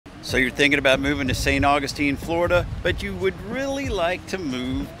So you're thinking about moving to St. Augustine, Florida, but you would really like to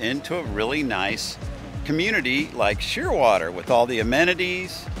move into a really nice community like Shearwater with all the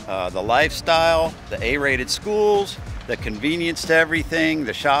amenities, the lifestyle, the A-rated schools, the convenience to everything,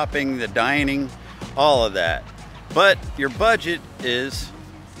 the shopping, the dining, all of that. But your budget is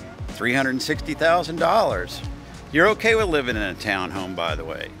 $360,000. You're okay with living in a townhome, by the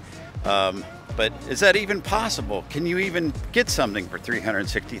way. But is that even possible? Can you even get something for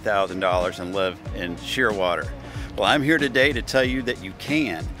 $360,000 and live in Shearwater? Well, I'm here today to tell you that you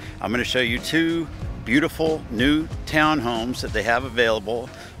can. I'm going to show you two beautiful new townhomes that they have available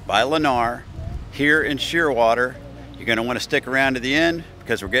by Lennar here in Shearwater. You're going to want to stick around to the end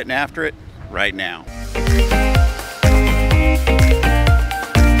because we're getting after it right now.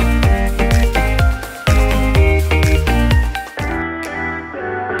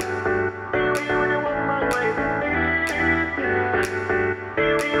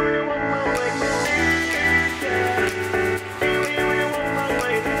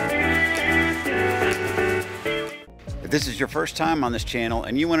 If this is your first time on this channel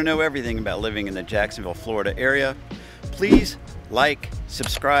and you want to know everything about living in the Jacksonville, Florida area, please like,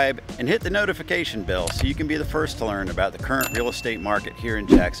 subscribe, and hit the notification bell so you can be the first to learn about the current real estate market here in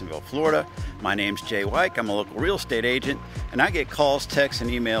Jacksonville, Florida. My name's WIKE. I'm a local real estate agent, and I get calls, texts, and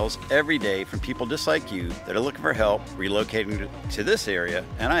emails every day from people just like you that are looking for help relocating to this area,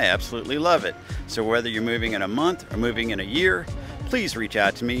 and I absolutely love it. So whether you're moving in a month or moving in a year, please reach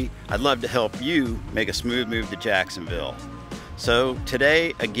out to me. I'd love to help you make a smooth move to Jacksonville. So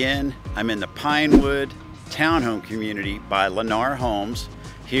today, again, I'm in the Pinewood townhome community by Lennar Homes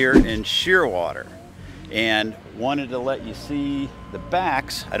here in Shearwater, and wanted to let you see the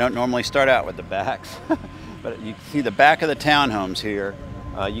backs. I don't normally start out with the backs, but you can see the back of the townhomes here.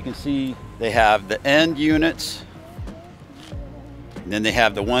 You can see they have the end units, and then they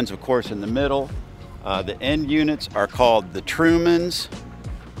have the ones, of course, in the middle. The end units are called the Trumans,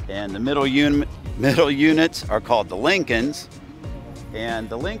 and the middle units are called the Lincolns. And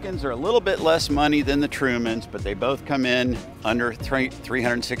the Lincolns are a little bit less money than the Trumans, but they both come in under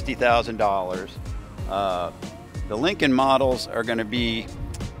 $360,000. The Lincoln models are going to be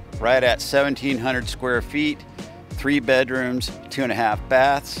right at 1,700 square feet, 3 bedrooms, 2.5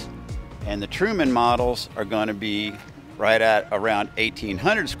 baths. And the Truman models are going to be right at around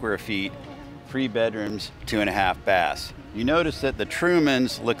 1,800 square feet, 3 bedrooms, 2.5 baths. You notice that the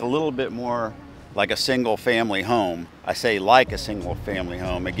Trumans look a little bit more like a single family home. I say like a single family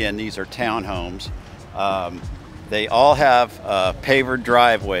home. Again, these are townhomes. They all have pavered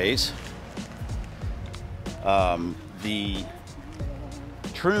driveways. The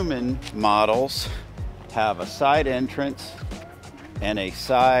Truman models have a side entrance and a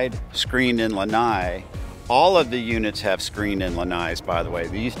side screened-in lanai. All of the units have screened-in lanais, by the way.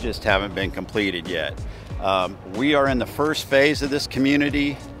 These just haven't been completed yet. We are in the first phase of this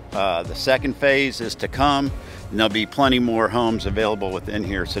community. The second phase is to come, and there'll be plenty more homes available within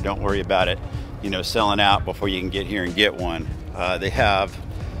here, so don't worry about it, selling out before you can get here and get one. They have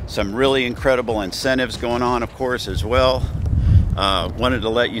some really incredible incentives going on, of course, as well. Wanted to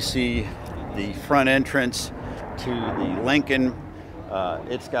let you see the front entrance to the Lincoln.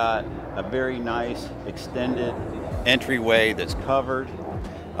 It's got a very nice extended entryway that's covered.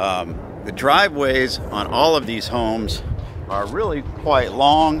 The driveways on all of these homes are really quite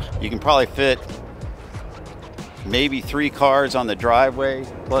long. You can probably fit maybe 3 cars on the driveway,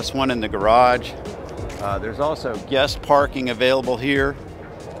 plus one in the garage. There's also guest parking available here,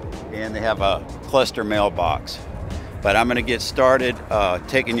 and they have a cluster mailbox. But I'm gonna get started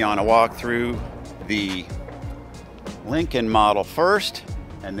taking you on a walk through the Lincoln model first,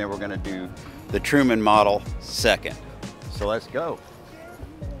 and then we're gonna do the Truman model second. So let's go.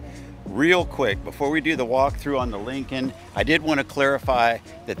 Real quick, before we do the walkthrough on the Lincoln, I did want to clarify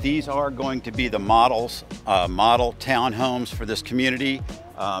that these are going to be the model townhomes for this community.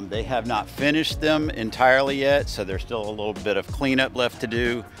 They have not finished them entirely yet, so there's still a little bit of cleanup left to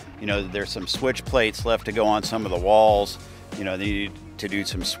do. There's some switch plates left to go on some of the walls. They need to do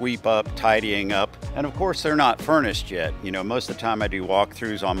some sweep up, tidying up, and of course they're not furnished yet. Most of the time I do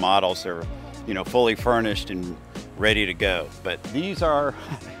walkthroughs on models, they're fully furnished and ready to go, but these are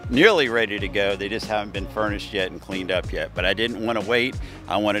nearly ready to go. They just haven't been furnished yet and cleaned up yet, but I didn't want to wait.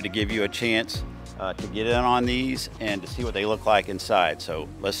 I wanted to give you a chance to get in on these and to see what they look like inside. So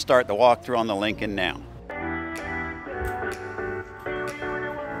let's start the walkthrough on the Lincoln now.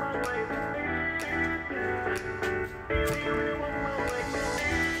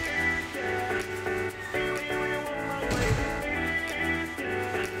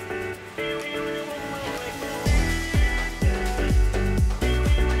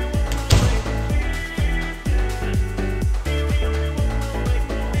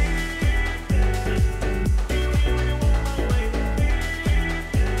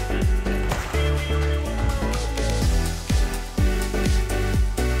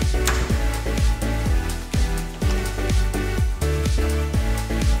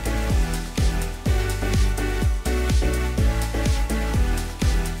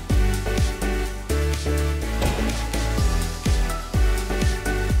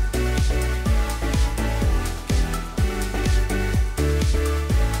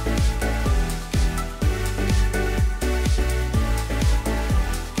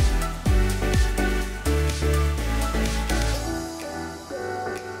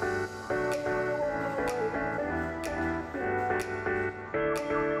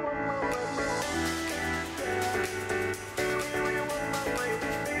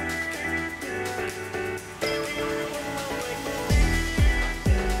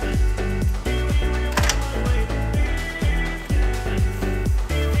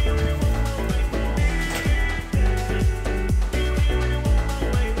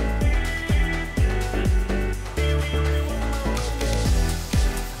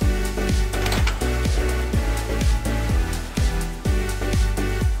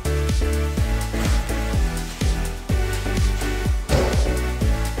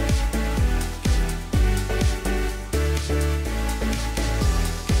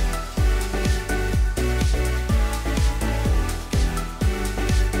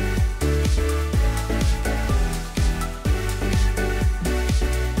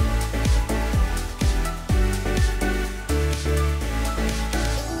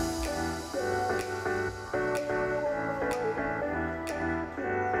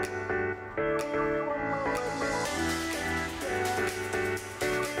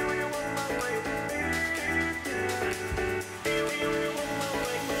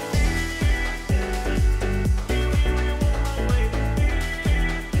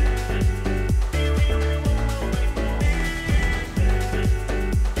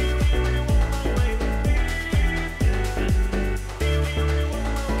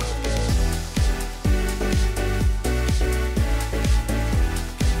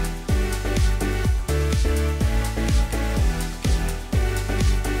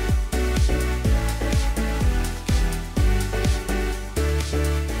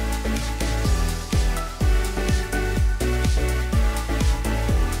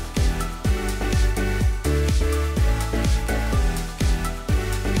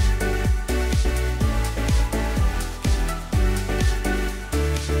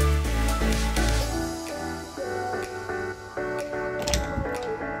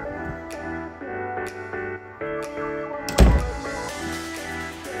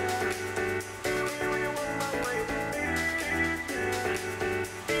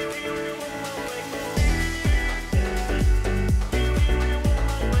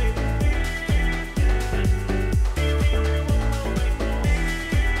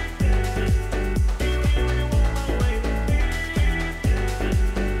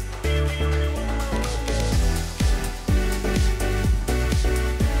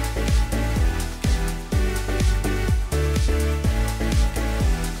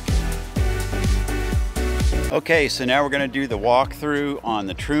 Okay, so now we're going to do the walkthrough on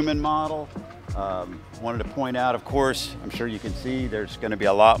the Truman model. Wanted to point out, of course, I'm sure you can see there's going to be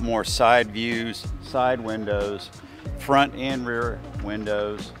a lot more side views, side windows, front and rear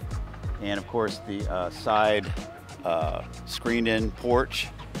windows, and of course the side screened-in porch.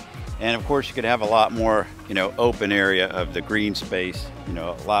 And of course you could have a lot more, open area of the green space,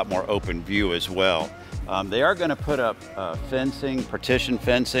 a lot more open view as well. They are going to put up fencing, partition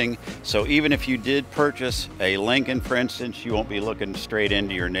fencing, so even if you did purchase a Lincoln, for instance, you won't be looking straight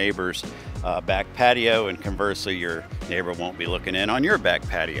into your neighbor's back patio, and conversely your neighbor won't be looking in on your back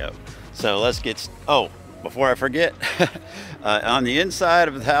patio. So let's get, before I forget, on the inside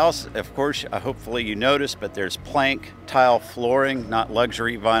of the house, of course, hopefully you noticed, but there's plank tile flooring, not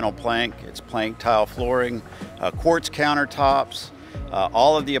luxury vinyl plank, it's plank tile flooring, quartz countertops.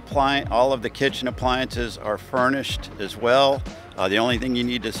 All of the kitchen appliances are furnished as well. The only thing you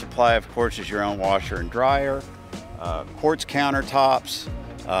need to supply, of course, is your own washer and dryer. Quartz countertops.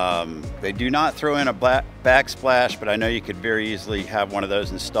 They do not throw in a backsplash, but I know you could very easily have one of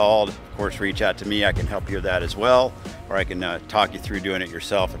those installed. Of course, reach out to me. I can help you with that as well, or I can talk you through doing it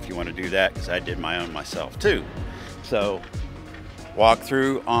yourself if you want to do that, because I did my own myself too. So, walk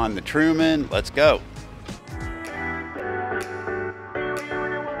through on the Truman. Let's go.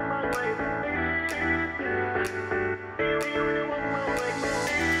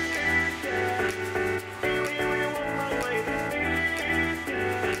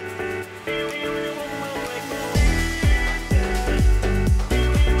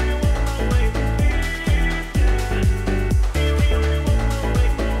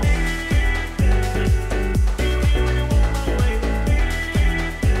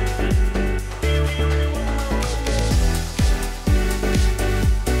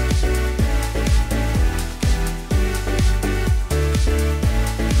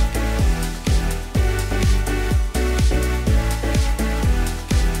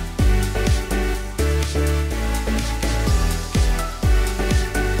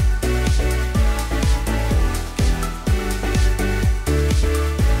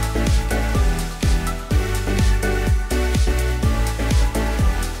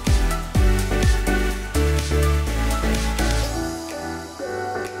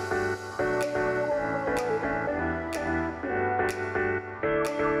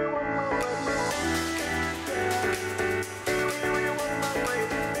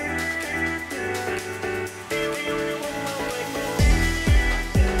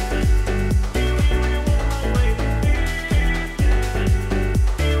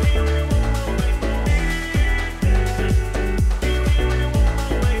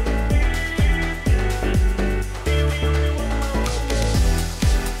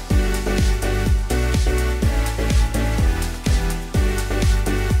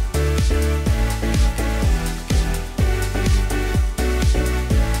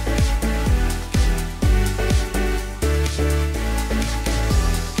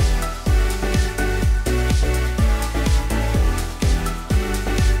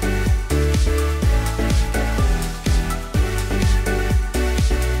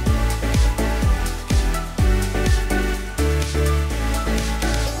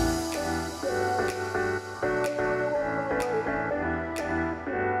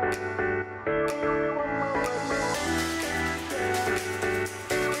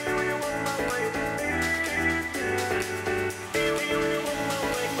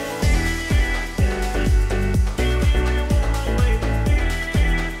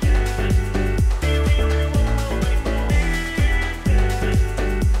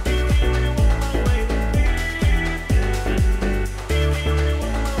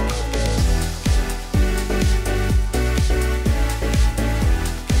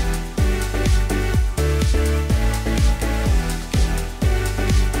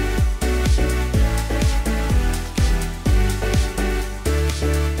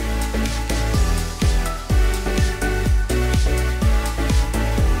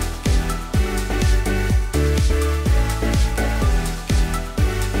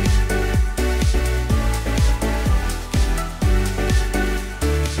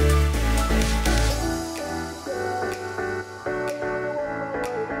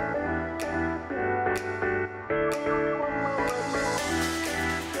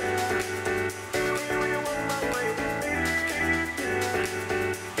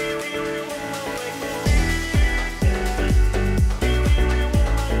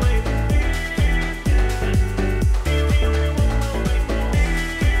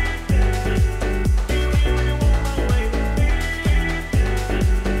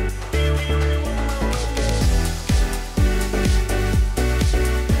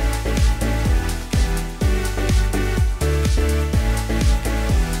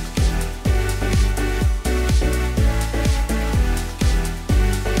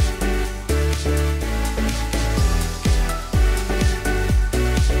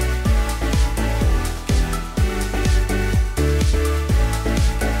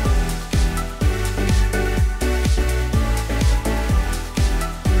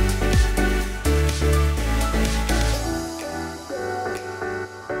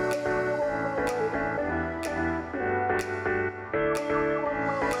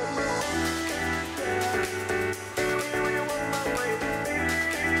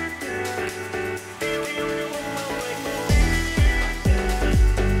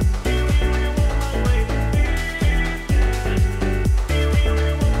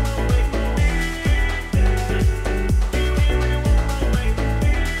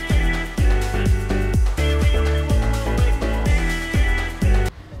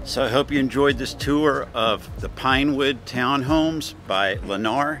 So I hope you enjoyed this tour of the Pinewood Townhomes by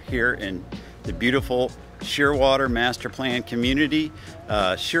Lennar here in the beautiful Shearwater Master Plan community.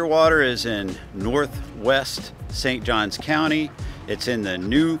 Shearwater is in northwest St. Johns County. It's in the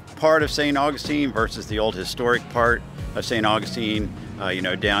new part of St. Augustine versus the old historic part of St. Augustine, you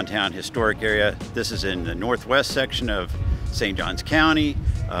know, downtown historic area. This is in the northwest section of St. Johns County.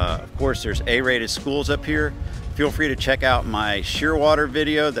 Of course, there's A-rated schools up here. Feel free to check out my Shearwater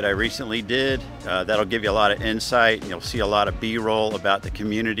video that I recently did. That'll give you a lot of insight. You'll see a lot of B-roll about the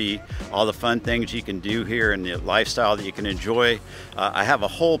community, all the fun things you can do here and the lifestyle that you can enjoy. I have a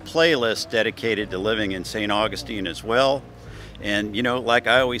whole playlist dedicated to living in St. Augustine as well. And you know, like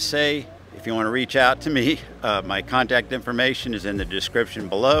I always say, if you want to reach out to me, my contact information is in the description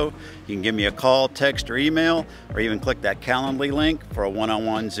below. You can give me a call, text, or email, or even click that Calendly link for a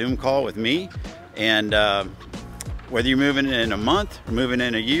one-on-one Zoom call with me. And whether you're moving in a month or moving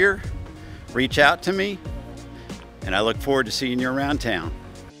in a year, reach out to me, and I look forward to seeing you around town.